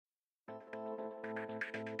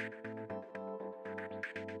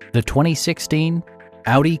The 2016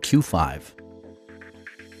 Audi Q5.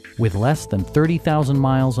 With less than 30,000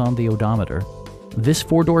 miles on the odometer, this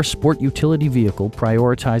four-door sport utility vehicle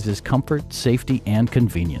prioritizes comfort, safety, and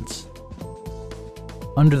convenience.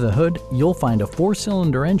 Under the hood, you'll find a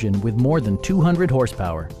four-cylinder engine with more than 200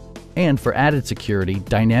 horsepower. And for added security,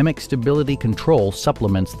 dynamic stability control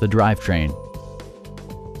supplements the drivetrain.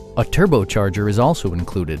 A turbocharger is also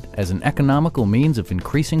included as an economical means of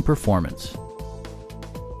increasing performance.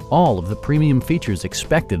 All of the premium features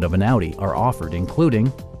expected of an Audi are offered,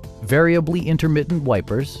 including variably intermittent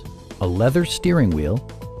wipers, a leather steering wheel,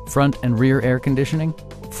 front and rear air conditioning,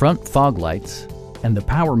 front fog lights, and the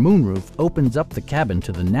power moonroof opens up the cabin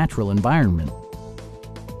to the natural environment.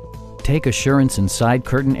 Take assurance in side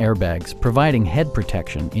curtain airbags, providing head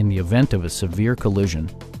protection in the event of a severe collision.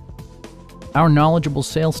 Our knowledgeable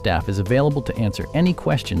sales staff is available to answer any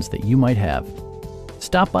questions that you might have.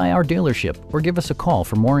 Stop by our dealership or give us a call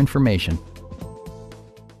for more information.